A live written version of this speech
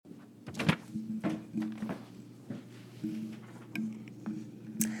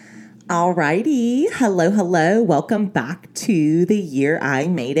Alrighty. Hello, hello. Welcome back to the Year I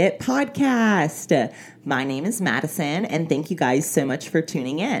Made It podcast. My name is Madison, and thank you guys so much for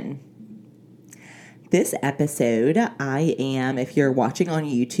tuning in. This episode, if you're watching on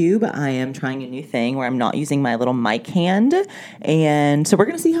YouTube, I am trying a new thing where I'm not using my little mic hand, and so we're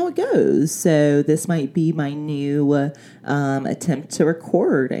going to see how it goes. So this might be my new attempt to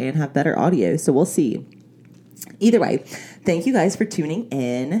record and have better audio, so we'll see. Either way, thank you guys for tuning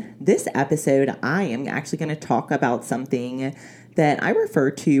in. This episode, I am actually going to talk about something that I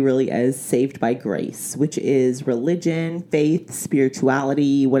refer to really as saved by grace, which is religion, faith,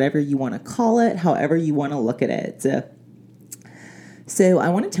 spirituality, whatever you want to call it, however you want to look at it. So I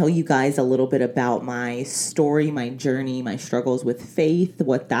want to tell you guys a little bit about my story, my journey, my struggles with faith,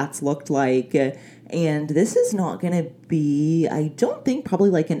 what that's looked like. And this is not going to be, I don't think,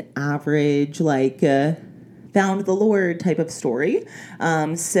 probably like an average, found the Lord type of story.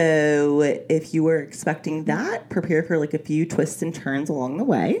 So if you were expecting that, prepare for like a few twists and turns along the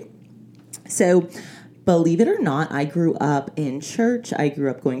way. So believe it or not, I grew up in church. I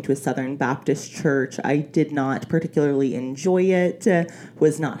grew up going to a Southern Baptist church. I did not particularly enjoy it,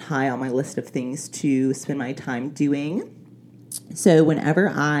 was not high on my list of things to spend my time doing. So whenever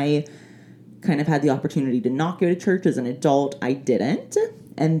I kind of had the opportunity to not go to church as an adult, I didn't.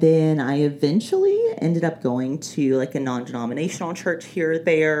 And then I eventually ended up going to like a non-denominational church here or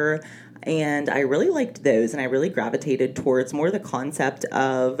there. And I really liked those. And I really gravitated towards more the concept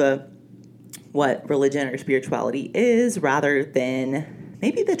of what religion or spirituality is rather than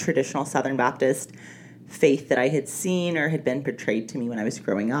maybe the traditional Southern Baptist faith that I had seen or had been portrayed to me when I was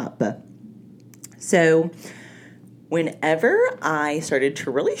growing up. So whenever I started to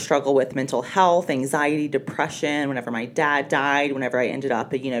really struggle with mental health, anxiety, depression, whenever my dad died, whenever I ended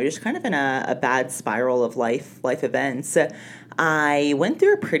up, just kind of in a bad spiral of life events, I went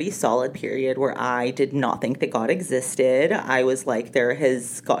through a pretty solid period where I did not think that God existed. I was like, there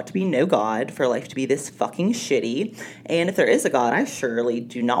has got to be no God for life to be this fucking shitty. And if there is a God, I surely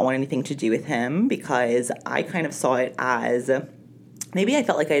do not want anything to do with him, because I kind of saw it as maybe I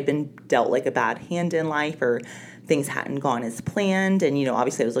felt like I had been dealt like a bad hand in life, or things hadn't gone as planned. And,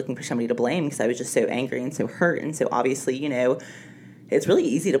 obviously I was looking for somebody to blame because I was just so angry and so hurt. And so obviously, it's really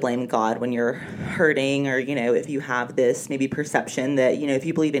easy to blame God when you're hurting, or, if you have this maybe perception that, if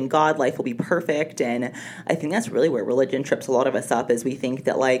you believe in God, life will be perfect. And I think that's really where religion trips a lot of us up, is we think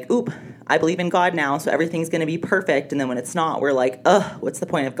that like, oop, I believe in God now, so everything's going to be perfect. And then when it's not, we're like, what's the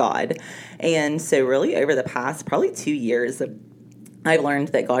point of God? And so really over the past probably 2 years, I've learned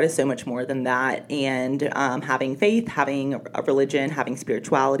that God is so much more than that, and having faith, having a religion, having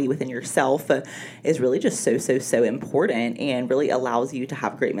spirituality within yourself is really just so important, and really allows you to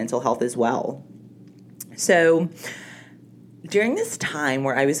have great mental health as well. So during this time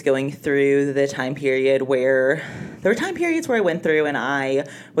where I was going through the time period where there were time periods where I went through and I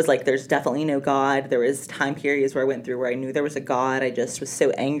was like, there's definitely no God. There was time periods where I went through where I knew there was a God. I just was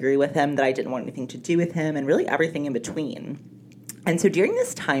so angry with him that I didn't want anything to do with him, and really everything in between. And so during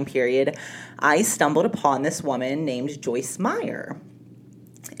this time period, I stumbled upon this woman named Joyce Meyer.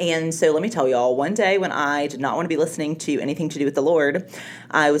 And so let me tell y'all, one day when I did not want to be listening to anything to do with the Lord,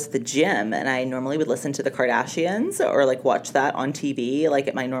 I was at the gym, and I normally would listen to the Kardashians or like watch that on TV, like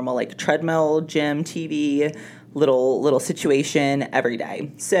at my normal like treadmill, gym, TV, little situation every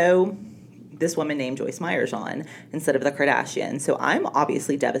day. So this woman named Joyce Meyer's on instead of the Kardashians. So I'm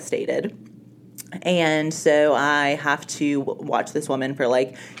obviously devastated. And so I have to watch this woman for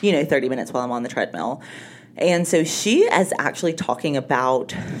 30 minutes while I'm on the treadmill. And so she is actually talking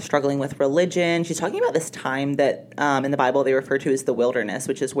about struggling with religion. She's talking about this time that in the Bible they refer to as the wilderness,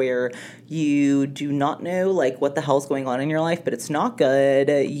 which is where you do not know what the hell's going on in your life, but it's not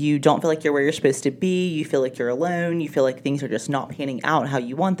good. You don't feel like you're where you're supposed to be. You feel like you're alone. You feel like things are just not panning out how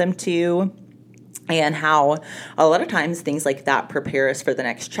you want them to. And how a lot of times things like that prepare us for the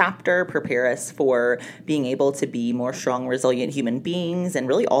next chapter, prepare us for being able to be more strong, resilient human beings, and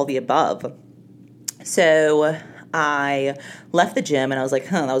really all the above. So I left the gym and I was like,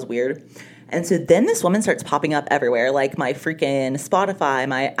 that was weird. And so then this woman starts popping up everywhere, like my freaking Spotify,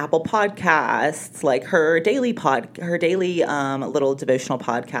 my Apple Podcasts, like her daily little devotional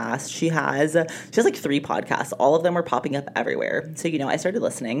podcast. She has like 3 podcasts. All of them were popping up everywhere. So, I started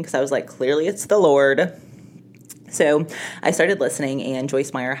listening because I was like, clearly it's the Lord. So I started listening, and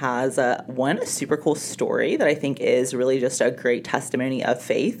Joyce Meyer has one super cool story that I think is really just a great testimony of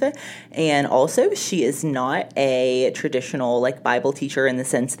faith. And also, she is not a traditional like Bible teacher in the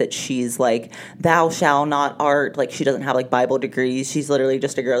sense that she's like, thou shall not art. Like, she doesn't have like Bible degrees. She's literally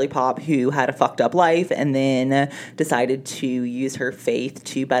just a girly pop who had a fucked up life and then decided to use her faith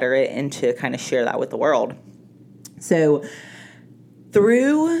to better it and to kind of share that with the world. So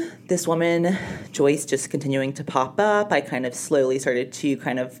through this woman, Joyce, just continuing to pop up, I kind of slowly started to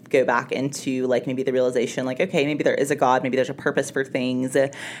kind of go back into like maybe the realization like, okay, maybe there is a God, maybe there's a purpose for things.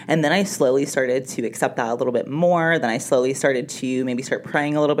 And then I slowly started to accept that a little bit more. Then I slowly started to maybe start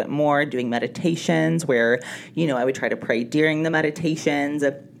praying a little bit more, doing meditations where, you know, I would try to pray during the meditations.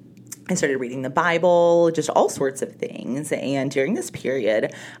 I started reading the Bible, just all sorts of things. And during this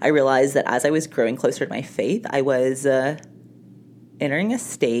period, I realized that as I was growing closer to my faith, I was entering a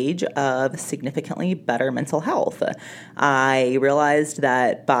stage of significantly better mental health. I realized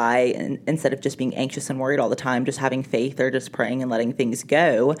that instead of just being anxious and worried all the time, just having faith or just praying and letting things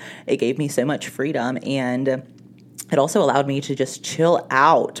go, it gave me so much freedom. And it also allowed me to just chill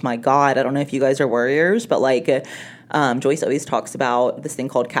out. My God, I don't know if you guys are warriors, but like Joyce always talks about this thing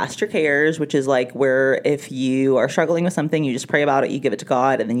called cast your cares, which is like where if you are struggling with something, you just pray about it, you give it to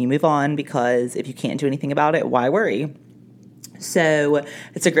God, and then you move on, because if you can't do anything about it, why worry? So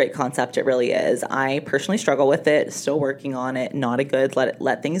it's a great concept. It really is. I personally struggle with it, still working on it. Not a good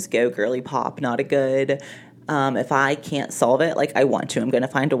let things go girly pop. Not a good if I can't solve it like I want to, I'm going to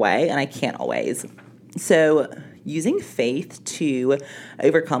find a way, and I can't always. So using faith to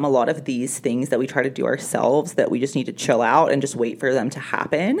overcome a lot of these things that we try to do ourselves, that we just need to chill out and just wait for them to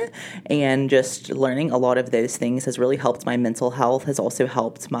happen. And just learning a lot of those things has really helped my mental health, has also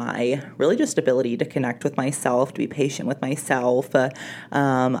helped my really just ability to connect with myself, to be patient with myself.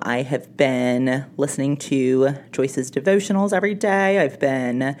 I have been listening to Joyce's devotionals every day. I've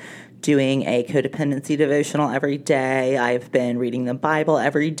been doing a codependency devotional every day. I've been reading the Bible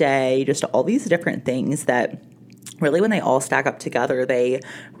every day, just all these different things that really, when they all stack up together, they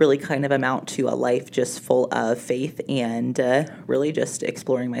really kind of amount to a life just full of faith and really just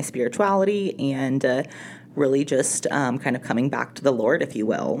exploring my spirituality and really just kind of coming back to the Lord, if you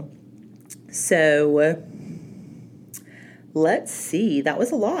will. So let's see. That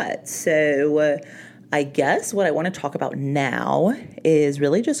was a lot. So I guess what I want to talk about now is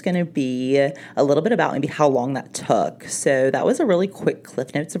really just going to be a little bit about maybe how long that took. So that was a really quick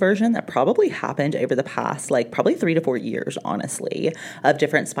Cliff Notes version that probably happened over the past, like probably 3 to 4 years, honestly, of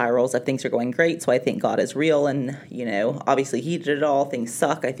different spirals of things are going great. So I think God is real, and, you know, obviously he did it all. Things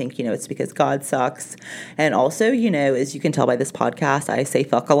suck. I think, you know, it's because God sucks. And also, you know, as you can tell by this podcast, I say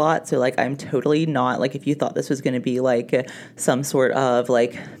fuck a lot. So like, I'm totally not like, if you thought this was going to be like some sort of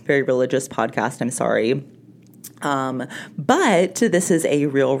like very religious podcast, I'm sorry. But this is a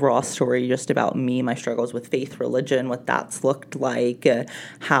real raw story just about me, my struggles with faith, religion, what that's looked like,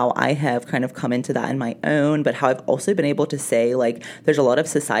 how I have kind of come into that in my own, but how I've also been able to say, like, there's a lot of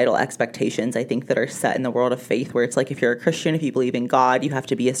societal expectations, I think, that are set in the world of faith, where it's like, if you're a Christian, if you believe in God, you have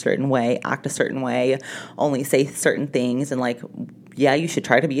to be a certain way, act a certain way, only say certain things, and like, yeah, you should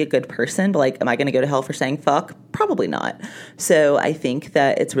try to be a good person, but like, am I going to go to hell for saying fuck? Probably not. So I think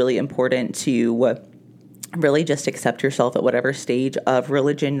that it's really important to really just accept yourself at whatever stage of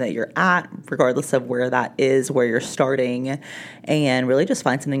religion that you're at, regardless of where that is, where you're starting, and really just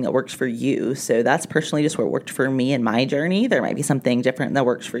find something that works for you. So that's personally just what worked for me in my journey. There might be something different that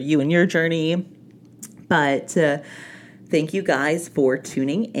works for you in your journey, but thank you guys for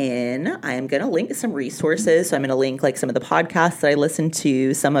tuning in. I am going to link some resources. So I'm going to link like some of the podcasts that I listen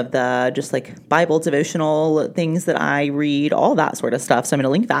to, some of the just like Bible devotional things that I read, all that sort of stuff. So I'm going to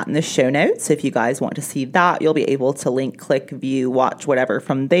link that in the show notes. If you guys want to see that, you'll be able to link, click, view, watch, whatever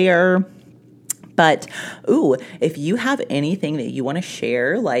from there. But, if you have anything that you want to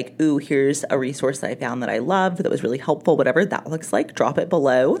share, like, here's a resource that I found that I loved, that was really helpful, whatever that looks like, drop it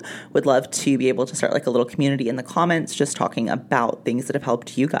below. Would love to be able to start like a little community in the comments, just talking about things that have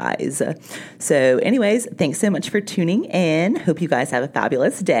helped you guys. So anyways, thanks so much for tuning in. Hope you guys have a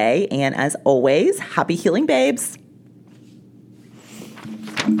fabulous day. And as always, happy healing, babes.